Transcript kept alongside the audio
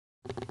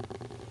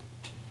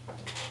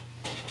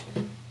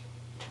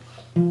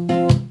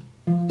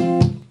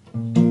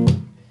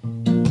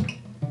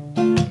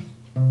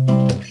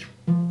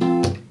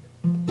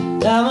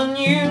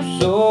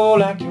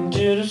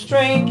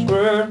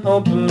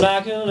hoping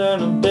I can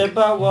learn a bit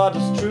about what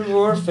is true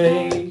or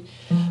fake.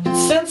 But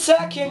since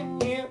I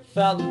came here,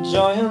 found the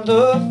joy and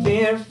the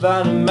fear,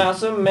 found a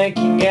master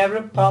making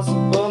every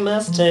possible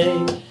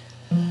mistake.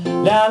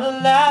 La la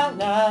la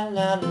la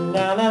la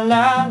la la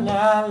la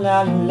la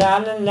la la la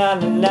la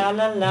la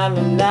la la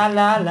la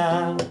la la.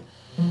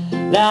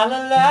 La la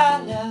la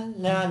la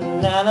la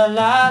la la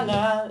la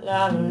la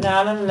la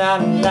la la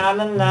la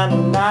la la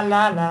la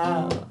la la.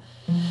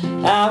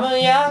 I'm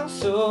a young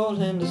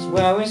soul in this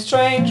very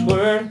strange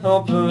world,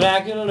 hoping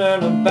I can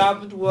learn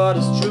about what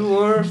is true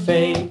or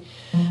fake.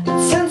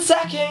 And since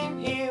I came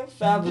here,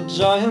 found the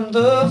joy and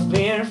the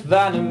fear,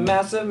 found a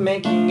master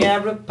making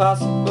every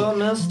possible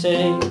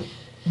mistake.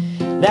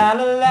 La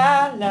la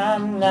la la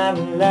la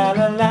la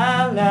la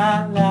la la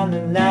la la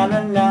la la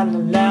la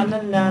la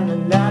la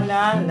la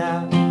la la.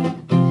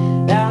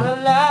 La la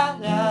la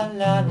la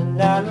la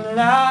la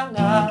la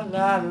la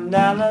la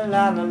la la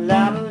la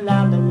la la la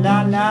la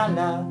la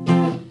la.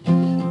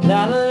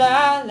 La la la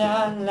la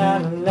la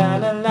la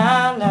la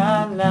la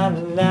la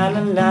la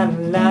la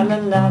la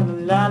la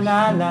la la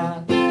la.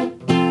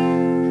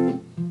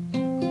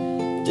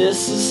 This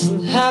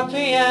isn't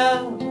happy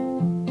end,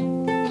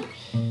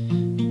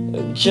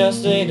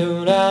 just they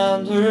don't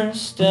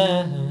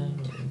understand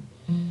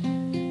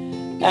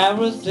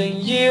everything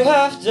you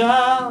have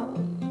done.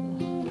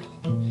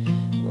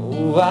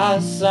 Why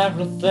is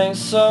everything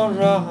so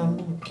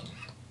wrong?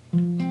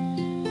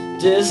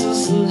 This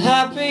isn't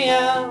happy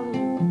end.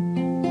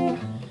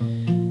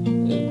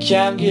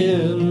 Come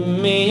give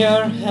me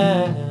your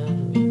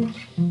hand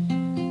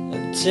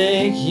and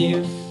take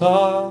you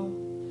far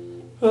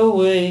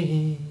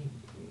away.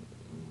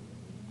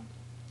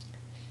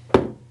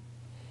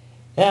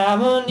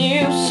 I'm a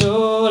new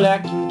soul, I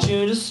came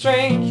to the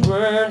strange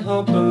world,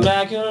 hoping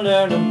I can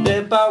learn a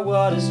bit about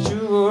what is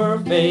true or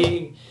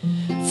fake.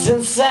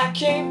 Since I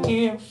came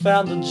here,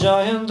 found the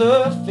joy and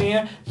the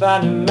fear,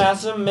 found a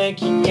master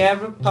making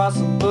every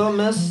possible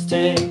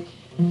mistake.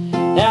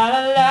 La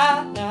la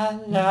la la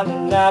la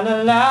la la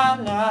la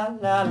la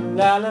la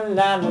la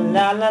la la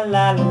la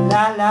la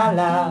la la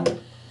la.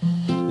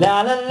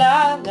 La la la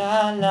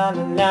la la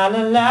la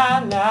la la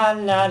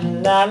la la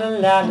la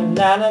la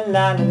la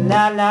la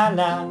la la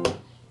la.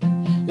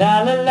 La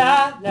la la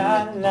la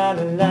la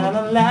la la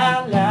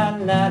la la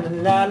la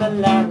la la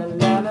la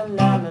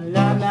la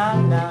la la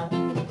la.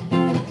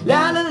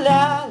 La la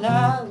la la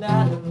la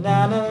la la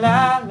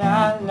la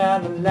la la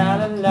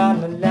la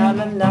la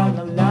la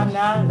la la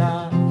la la.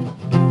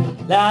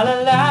 La la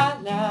la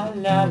la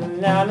la la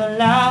la la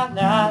la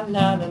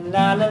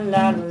la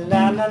la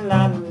la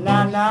la la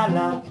la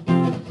la.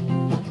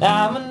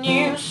 I'm a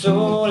new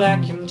soul, I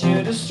came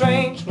to the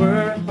strange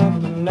world,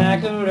 hoping I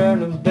could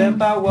learn a bit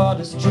about what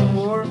is true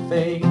or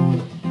fake.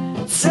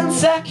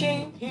 Since I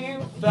came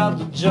here, felt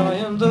the joy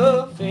and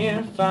the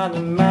fear, found a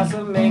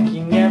master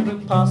making every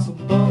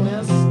possible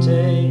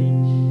mistake.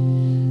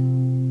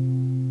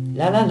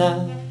 La la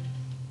la.